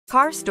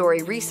Car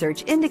Story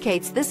research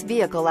indicates this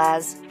vehicle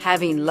as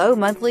having low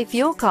monthly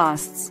fuel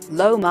costs,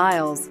 low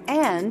miles,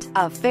 and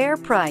a fair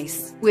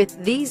price.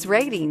 With these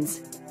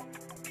ratings,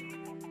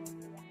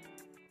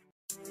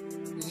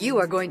 you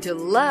are going to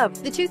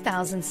love the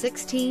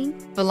 2016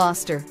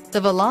 Veloster. The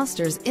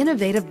Veloster's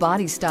innovative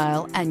body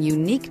style and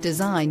unique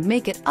design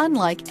make it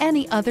unlike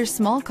any other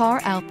small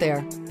car out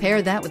there.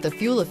 Pair that with the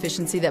fuel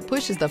efficiency that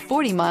pushes the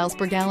 40 miles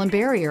per gallon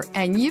barrier,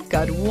 and you've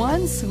got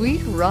one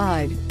sweet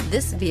ride.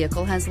 This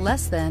vehicle has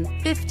less than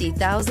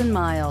 50,000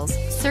 miles.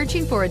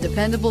 Searching for a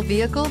dependable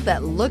vehicle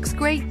that looks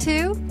great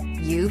too?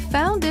 You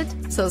found it,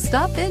 so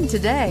stop in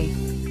today.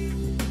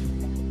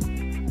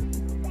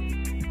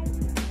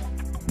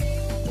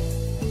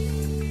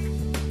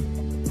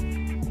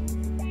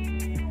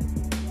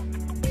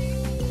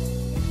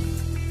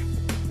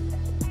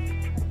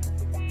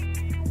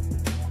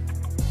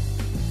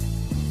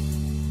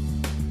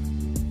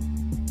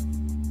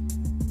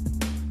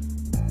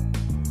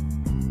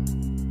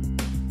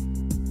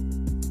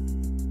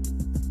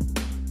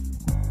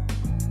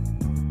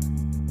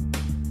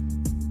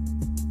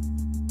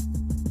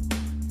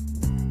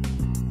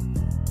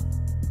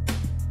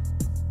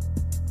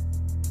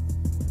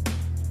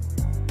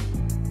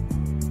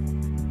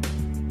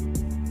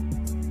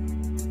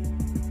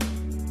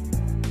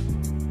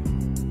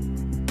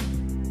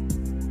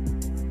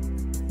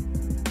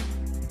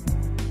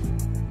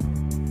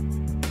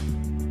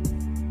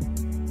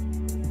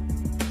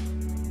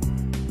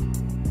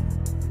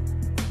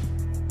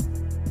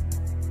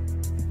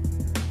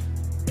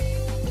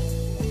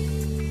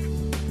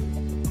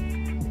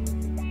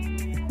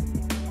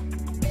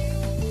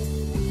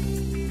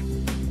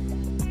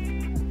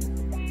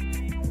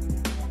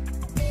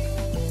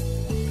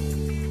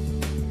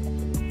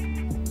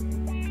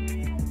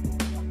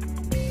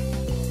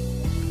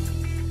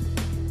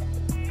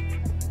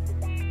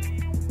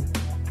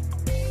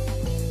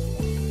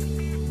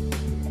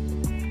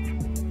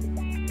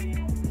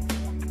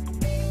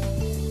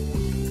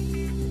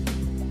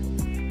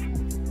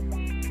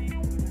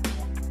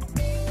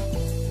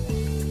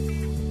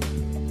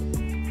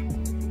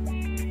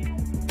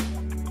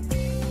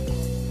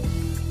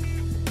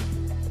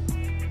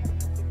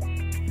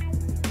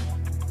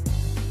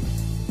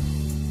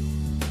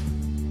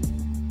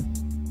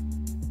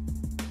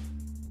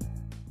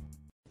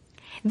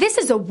 This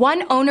is a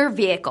one-owner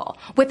vehicle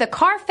with a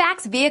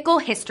Carfax Vehicle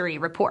History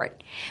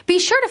Report. Be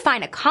sure to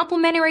find a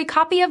complimentary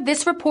copy of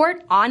this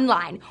report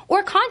online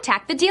or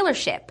contact the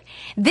dealership.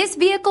 This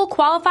vehicle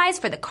qualifies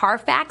for the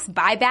Carfax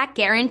Buyback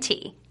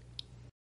Guarantee.